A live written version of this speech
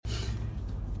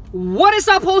What is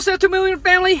up, Wholesale to Million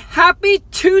family? Happy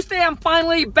Tuesday. I'm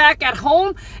finally back at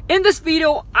home. In this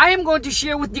video, I am going to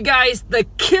share with you guys the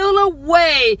killer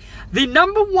way, the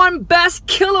 #1 best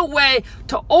killer way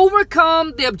to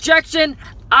overcome the objection,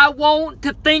 I want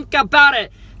to think about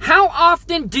it. How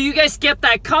often do you guys get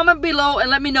that? Comment below and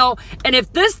let me know. And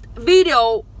if this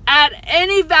video add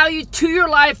any value to your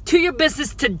life, to your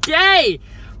business today,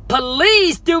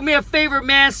 please do me a favor,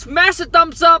 man. Smash the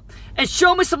thumbs up and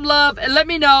show me some love and let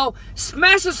me know.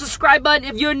 Smash the subscribe button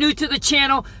if you're new to the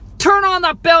channel. Turn on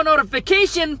that bell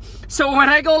notification so when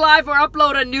I go live or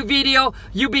upload a new video,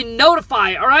 you'll be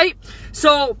notified, all right?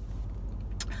 So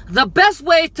the best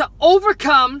way to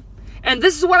overcome, and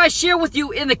this is what I share with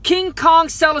you in the King Kong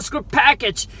seller script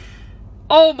package.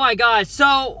 Oh my God.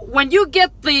 So when you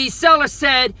get the seller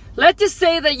said, let's just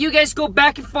say that you guys go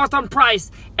back and forth on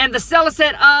price and the seller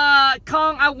said,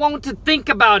 Kong, I want to think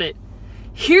about it.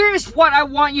 Here's what I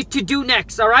want you to do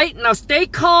next, all right? Now stay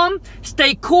calm,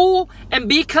 stay cool, and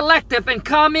be collective and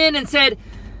come in and said,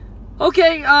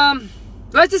 okay,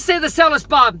 let's just say the seller's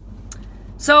Bob.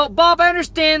 So Bob, I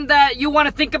understand that you want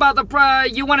to think about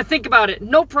it.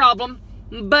 No problem.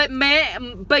 But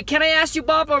can I ask you,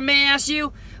 Bob, or may I ask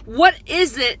you, what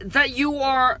is it that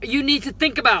you need to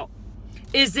think about?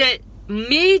 Is it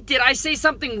me? Did I say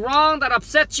something wrong that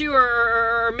upset you,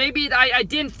 or maybe I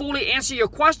didn't fully answer your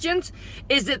questions?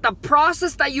 Is it the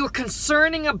process that you're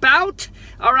concerning about?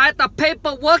 All right, the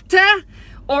paperwork there?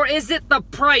 Or is it the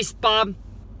price, Bob?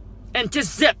 And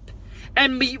just zip.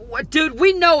 And dude,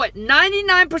 we know it.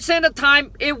 99% of the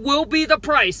time, it will be the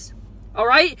price. All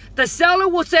right? The seller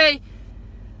will say,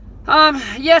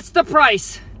 yes, the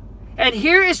price. And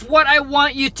here is what I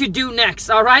want you to do next,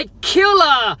 all right?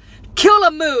 Killer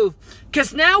move.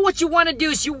 Because now what you want to do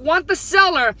is you want the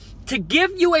seller to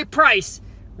give you a price,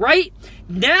 right?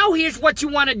 Now here's what you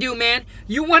want to do, man.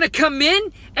 You want to come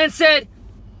in and say,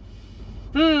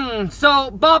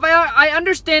 so Bob, I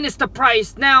understand it's the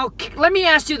price. Now, let me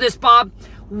ask you this, Bob.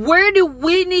 Where do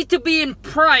we need to be in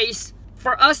price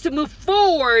for us to move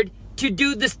forward to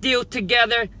do this deal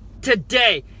together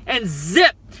today? And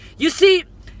zip. You see,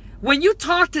 when you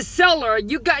talk to seller,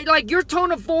 you got like your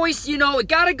tone of voice, you know, it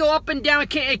got to go up and down.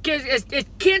 It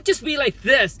can't just be like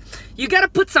this. You got to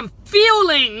put some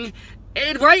feeling,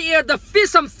 right here,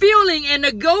 some feeling and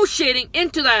negotiating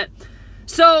into that.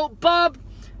 So, Bob,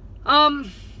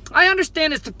 I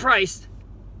understand it's the price.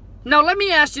 Now, let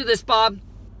me ask you this, Bob.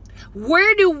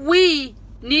 Where do we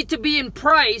need to be in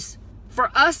price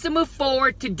for us to move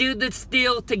forward to do this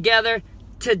deal together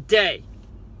today?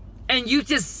 And you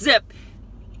just zip.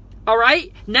 All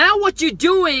right? Now what you're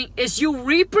doing is you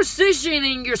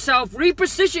repositioning yourself.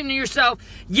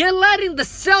 You're letting the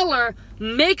seller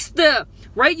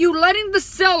you're letting the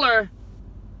seller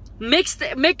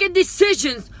make a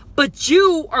decision, but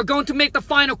you are going to make the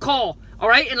final call. All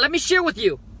right? And let me share with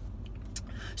you.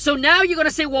 So now you're going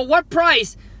to say, well, what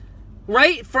price?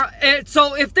 Right?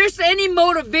 So if there's any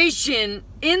motivation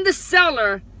in the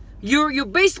seller, you're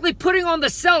basically putting on the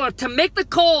seller to make the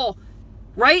call,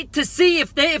 right? To see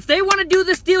if they want to do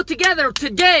this deal together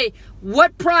today,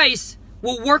 what price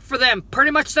will work for them.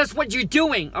 Pretty much that's what you're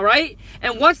doing, all right?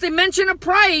 And once they mention a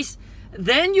price,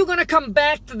 then you're going to come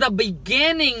back to the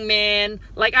beginning, man.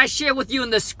 Like I share with you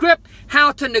in the script,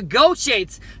 how to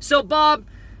negotiate. So, Bob,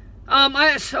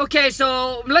 okay,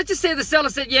 so let's just say the seller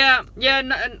said,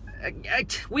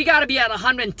 we got to be at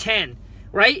 110,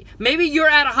 right? Maybe you're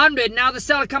at 100. Now the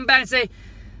seller come back and say,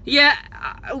 yeah,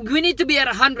 we need to be at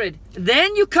 100.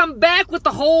 Then you come back with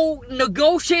the whole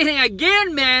negotiating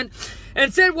again, man,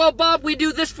 and said, well, Bob, we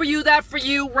do this for you, that for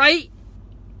you, right?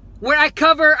 Where I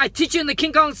teach you in the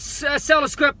King Kong seller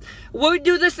script, we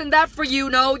do this and that for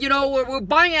you, we're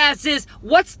buying as is.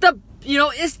 What's the,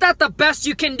 is that the best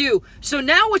you can do? So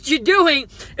now what you're doing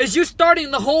is you're starting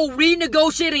the whole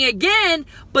renegotiating again,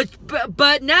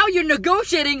 but now you're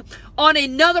negotiating on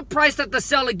another price that the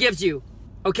seller gives you,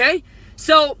 okay?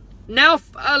 So now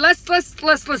let's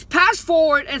pass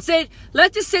forward and say,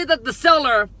 let's just say that the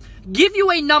seller give you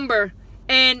a number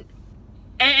and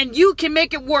you can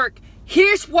make it work.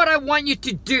 Here's what I want you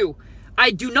to do.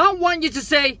 I do not want you to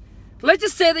say, let's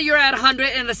just say that you're at 100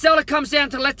 and the seller comes down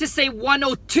to, let's just say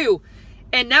 102.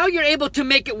 And now you're able to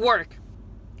make it work.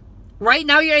 Right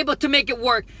now you're able to make it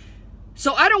work.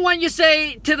 So I don't want you to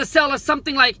say to the seller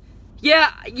something like,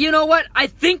 yeah, you know what? I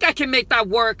think I can make that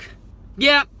work.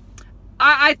 Yeah.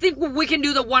 I think we can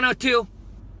do the 102.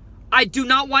 I do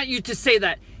not want you to say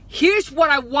that. Here's what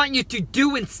I want you to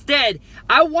do instead.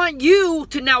 I want you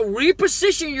to now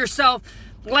reposition yourself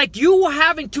like you were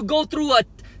having to go through a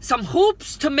some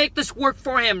hoops to make this work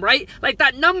for him, right? Like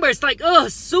that number is like,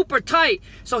 super tight.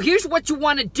 So here's what you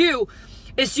want to do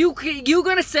is you're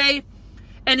going to say,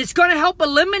 and it's going to help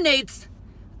eliminate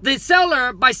the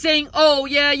seller by saying, oh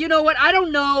yeah, you know what, I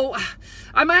don't know,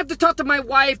 I might have to talk to my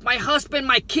wife, my husband,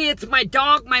 my kids, my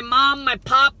dog, my mom, my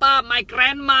papa, my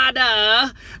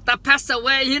grandmother that passed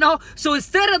away, you know. So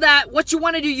instead of that, what you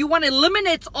want to do, you want to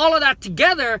eliminate all of that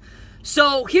together.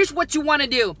 So here's what you want to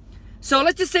do. So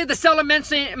let's just say the seller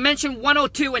mentioned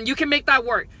 102, and you can make that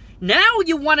work. Now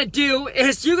you want to do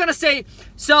is you're going to say,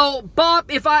 so Bob,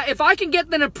 if I can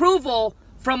get an approval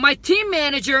from my team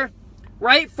manager,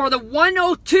 right, for the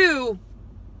 102,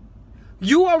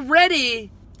 you are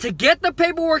ready to get the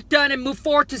paperwork done and move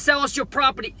forward to sell us your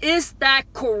property. Is that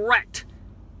correct?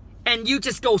 And you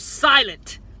just go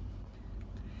silent.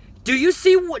 Do you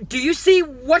see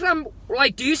what I'm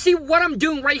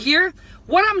doing right here?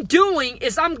 What I'm doing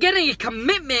is I'm getting a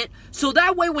commitment, so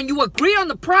that way when you agree on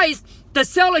the price, the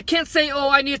seller can't say, oh,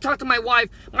 I need to talk to my wife,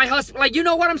 my husband. Like, you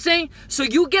know what I'm saying? So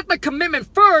you get the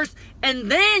commitment first, and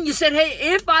then you said,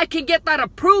 hey, if I can get that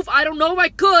approved, I don't know if I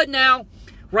could now,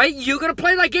 right? You're going to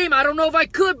play that game. I don't know if I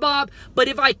could, Bob, but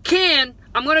if I can,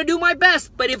 I'm going to do my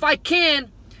best. But if I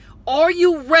can, are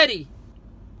you ready?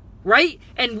 Right?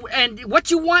 And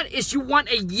what you want is you want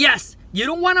a yes. You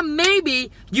don't want a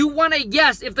maybe, you want a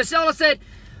yes. If the seller said,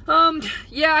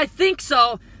 yeah, I think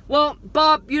so. Well,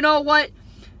 Bob, you know what?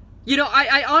 You know,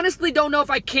 I honestly don't know if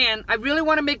I can. I really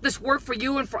want to make this work for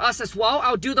you and for us as well.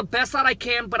 I'll do the best that I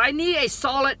can, but I need a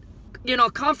solid, you know,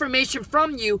 confirmation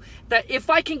from you that if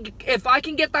I can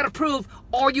get that approved,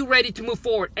 are you ready to move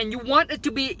forward? And you want it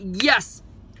to be yes.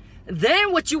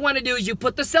 Then what you want to do is you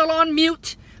put the seller on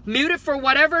mute it for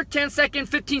whatever, 10 second,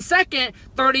 15 second,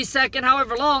 30 second,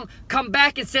 however long, come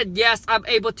back and said, yes, I'm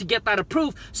able to get that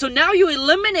approved. So now you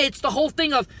eliminate the whole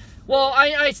thing of, well,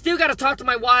 I still got to talk to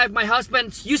my wife, my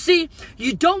husband. You see,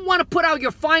 you don't want to put out your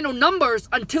final numbers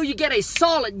until you get a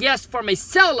solid yes from a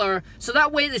seller. So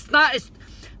that way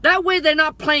that way they're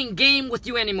not playing game with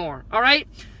you anymore. All right.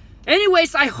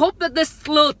 Anyways, I hope that this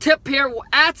little tip here will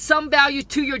add some value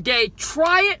to your day.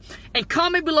 Try it and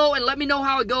comment below and let me know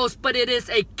how it goes. But it is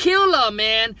a killer,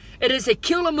 man. It is a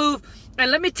killer move. And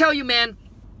let me tell you, man,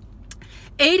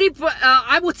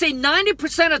 I would say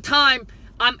 90% of the time,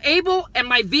 I'm able, and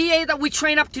my VA that we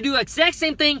train up to do the exact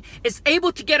same thing is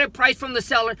able to get a price from the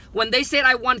seller when they said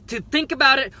I want to think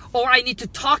about it, or I need to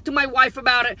talk to my wife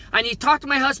about it, I need to talk to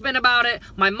my husband about it,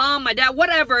 my mom, my dad,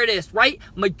 whatever it is, right?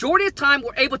 Majority of the time,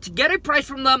 we're able to get a price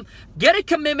from them, get a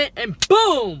commitment, and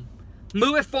boom,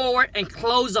 move it forward and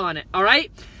close on it, all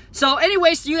right? So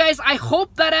anyways, you guys, I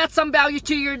hope that adds some value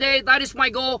to your day. That is my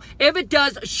goal. If it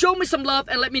does, show me some love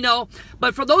and let me know.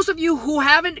 But for those of you who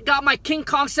haven't got my King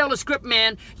Kong seller script,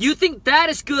 man, you think that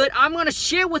is good, I'm going to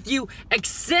share with you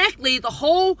exactly the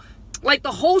whole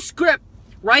script,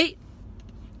 right?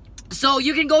 So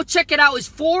you can go check it out. It's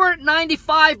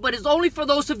 $4.95, but it's only for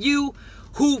those of you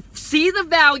who see the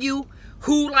value,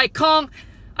 who like Kong,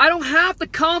 I don't have the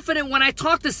confidence when I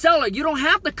talk to seller. You don't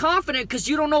have the confidence because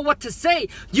you don't know what to say.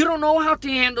 You don't know how to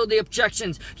handle the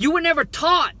objections. You were never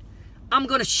taught. I'm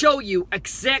going to show you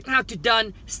exactly how to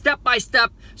done step by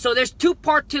step. So there's two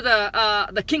parts to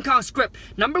the King Kong script.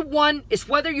 Number one is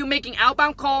whether you're making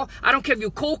outbound call. I don't care if you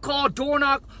cold call, door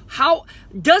knock,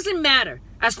 doesn't matter.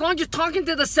 As long as you're talking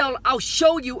to the seller, I'll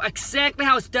show you exactly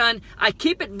how it's done. I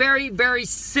keep it very, very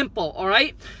simple, all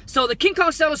right? So the King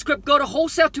Kong seller script, go to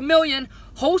Wholesale to Million,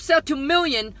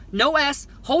 no S,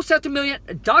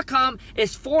 wholesale2million.com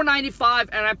is $4.95,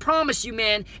 and I promise you,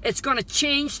 man, it's going to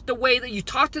change the way that you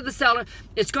talk to the seller.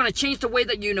 It's going to change the way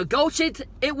that you negotiate.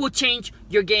 It will change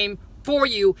your game for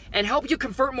you and help you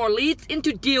convert more leads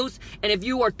into deals. And if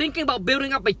you are thinking about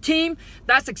building up a team,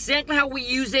 that's exactly how we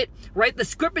use it, right? The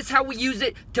script is how we use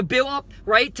it to build up,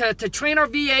 right? To train our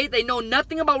VA. They know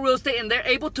nothing about real estate, and they're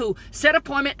able to set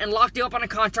appointment and lock you up on a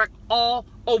contract all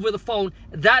over the phone.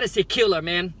 That is a killer,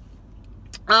 man.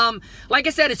 Like I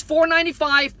said, it's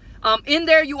 $4.95. In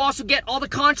there, you also get all the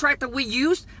contract that we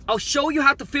use. I'll show you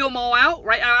how to fill them all out,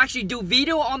 right? I'll actually do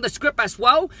video on the script as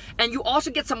well. And you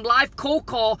also get some live cold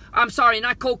call. I'm sorry,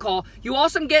 not cold call. You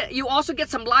also get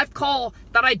some live call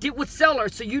that I did with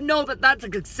sellers. So you know that that's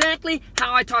exactly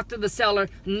how I talk to the seller.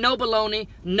 No baloney,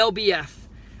 no BF.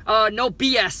 No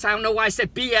BS. I don't know why I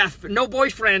said BF. No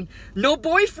boyfriend. No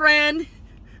boyfriend.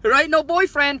 right? No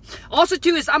boyfriend. Also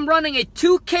too is I'm running a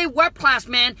 2K web class,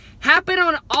 man. Happen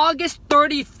on August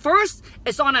 31st.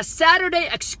 It's on a Saturday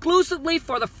exclusively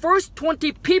for the first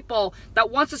 20 people that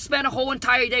wants to spend a whole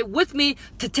entire day with me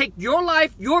to take your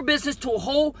life, your business to a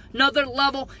whole nother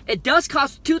level. It does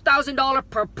cost $2,000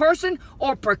 per person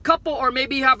or per couple, or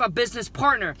maybe you have a business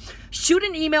partner. Shoot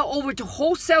an email over to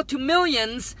wholesale to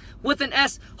millions with an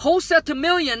S, wholesale to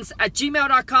millions at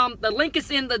gmail.com. The link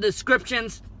is in the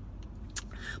descriptions.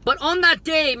 But on that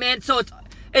day, man, so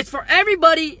it's for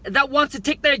everybody that wants to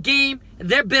take their game,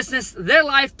 their business, their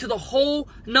life to the whole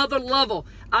nother level.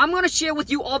 I'm going to share with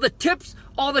you all the tips,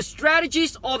 all the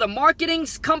strategies, all the marketing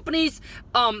companies,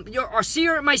 my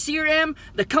CRM,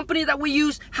 the company that we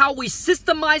use, how we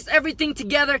systemize everything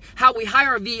together, how we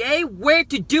hire a VA, where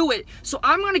to do it. So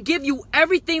I'm going to give you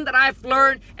everything that I've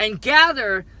learned and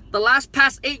gather the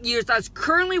past 8 years that's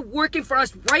currently working for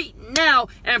us right now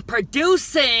and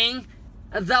producing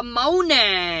the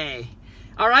money.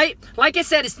 All right, like I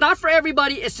said, it's not for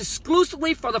everybody. It's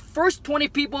exclusively for the first 20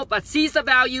 people that sees the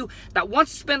value, that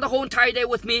wants to spend the whole entire day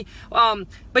with me.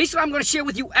 Basically, I'm going to share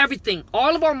with you everything,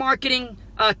 all of our marketing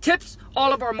tips,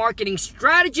 all of our marketing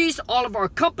strategies, all of our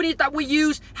companies that we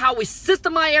use, how we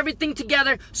systemize everything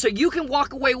together so you can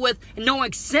walk away with and know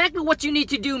exactly what you need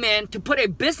to do, man, to put a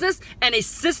business and a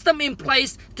system in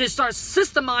place to start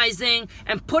systemizing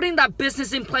and putting that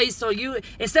business in place. So you,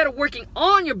 instead of working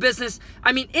on your business,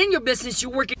 in your business,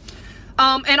 you're working.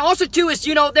 And also too is,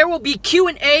 there will be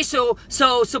Q&A.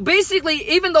 So basically,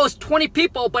 even though it's 20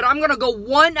 people, but I'm going to go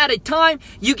one at a time.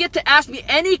 You get to ask me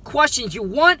any questions you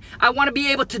want. I want to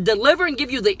be able to deliver and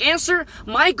give you the answer.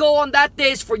 My goal on that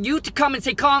day is for you to come and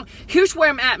say, Kong, here's where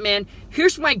I'm at, man.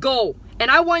 Here's my goal.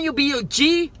 And I want you to be your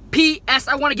GPS.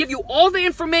 I want to give you all the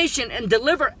information and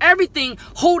deliver everything,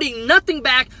 holding nothing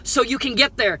back so you can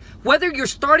get there. Whether you're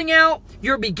starting out,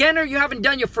 you're a beginner, you haven't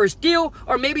done your first deal,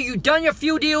 or maybe you've done your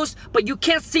few deals, but you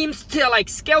can't seem to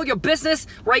scale your business,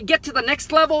 right? Get to the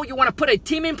next level. You want to put a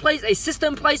team in place, a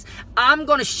system in place. I'm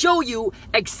going to show you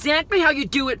exactly how you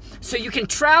do it so you can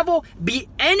travel, be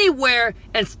anywhere,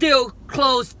 and still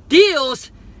close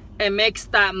deals and makes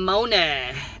that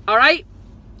money. All right?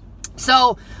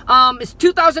 So it's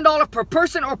 $2,000 per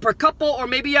person or per couple, or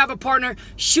maybe you have a partner.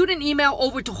 Shoot an email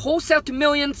over to wholesale to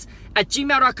millions at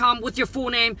gmail.com with your full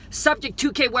name, subject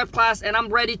 2K web class, and I'm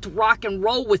ready to rock and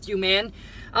roll with you, man.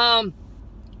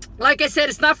 Like I said,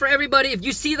 it's not for everybody. If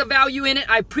you see the value in it,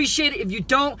 I appreciate it. If you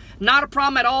don't, not a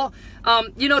problem at all.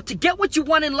 To get what you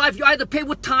want in life, you either pay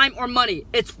with time or money.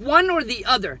 It's one or the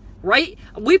other. Right?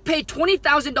 We paid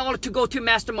 $20,000 to go to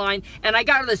Mastermind, and I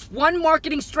got this one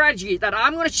marketing strategy that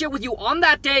I'm going to share with you on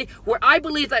that day, where I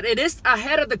believe that it is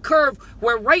ahead of the curve,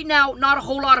 where right now not a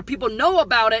whole lot of people know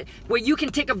about it, where you can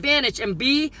take advantage and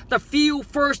be the few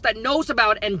first that knows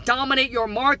about it and dominate your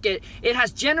market. It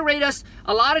has generated us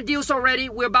a lot of deals already.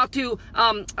 We're about to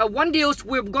one deals,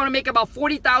 we're going to make about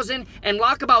 40,000 and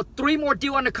lock about 3 more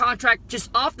deals under contract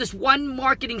just off this one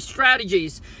marketing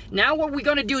strategies. Now what we're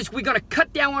going to do is we're going to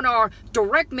cut down on our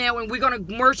direct mail, and we're going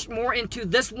to merge more into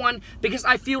this one, because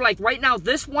I feel like right now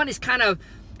this one is kind of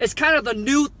the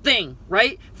new thing,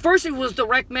 right? First it was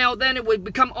direct mail, then it would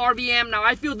become RVM. Now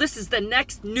I feel this is the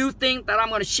next new thing that I'm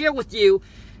going to share with you,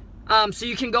 so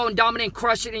you can go and dominate and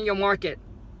crush it in your market.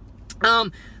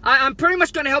 I'm pretty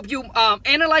much going to help you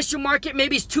analyze your market.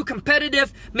 Maybe it's too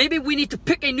competitive. Maybe we need to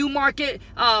pick a new market,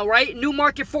 right? New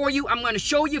market for you. I'm going to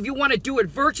show you if you want to do it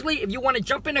virtually. If you want to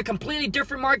jump in a completely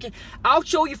different market, I'll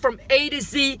show you from A to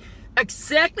Z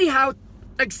exactly how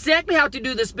to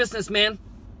do this business, man.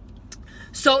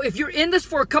 So if you're in this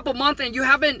for a couple months and you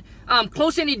haven't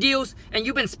closed any deals, and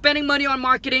you've been spending money on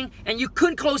marketing and you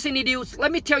couldn't close any deals,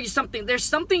 let me tell you something. There's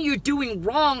something you're doing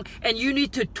wrong, and you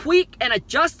need to tweak and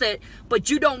adjust it, but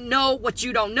you don't know what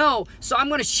you don't know. So I'm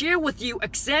going to share with you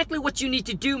exactly what you need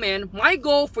to do, man. My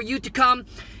goal for you to come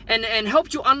and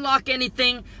help you unlock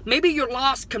anything. Maybe you're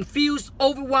lost, confused,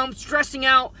 overwhelmed, stressing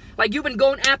out, like you've been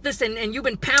going at this and you've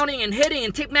been pounding and hitting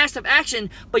and take massive action,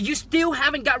 but you still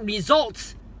haven't got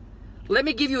results. Let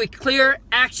me give you a clear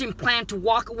action plan to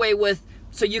walk away with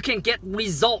so you can get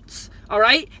results, all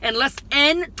right? And let's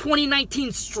end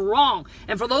 2019 strong.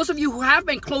 And for those of you who have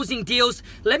been closing deals,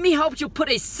 let me help you put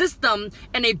a system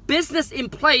and a business in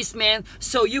place, man,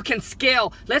 so you can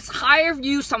scale. Let's hire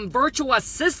you some virtual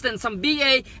assistants, some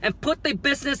VA, and put the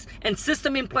business and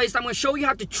system in place. I'm going to show you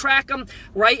how to track them,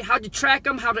 right? How to track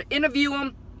them, how to interview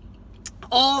them,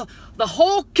 the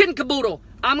whole kit and caboodle.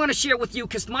 I'm going to share with you,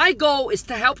 because my goal is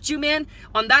to help you, man,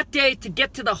 on that day to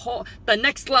get to the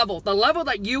next level, the level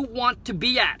that you want to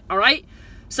be at, all right?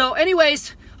 So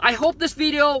anyways, I hope this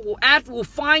video will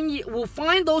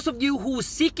find those of you who's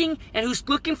seeking and who's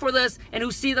looking for this and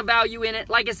who see the value in it.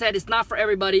 Like I said, it's not for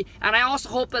everybody. And I also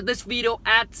hope that this video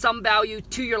adds some value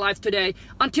to your life today.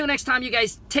 Until next time, you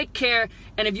guys take care.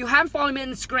 And if you haven't followed me on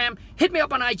Instagram, hit me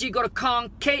up on IG. Go to Khang,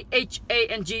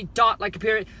 Khang, dot like a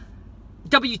period,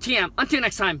 WTM. Until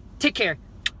next time, take care.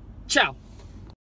 Ciao.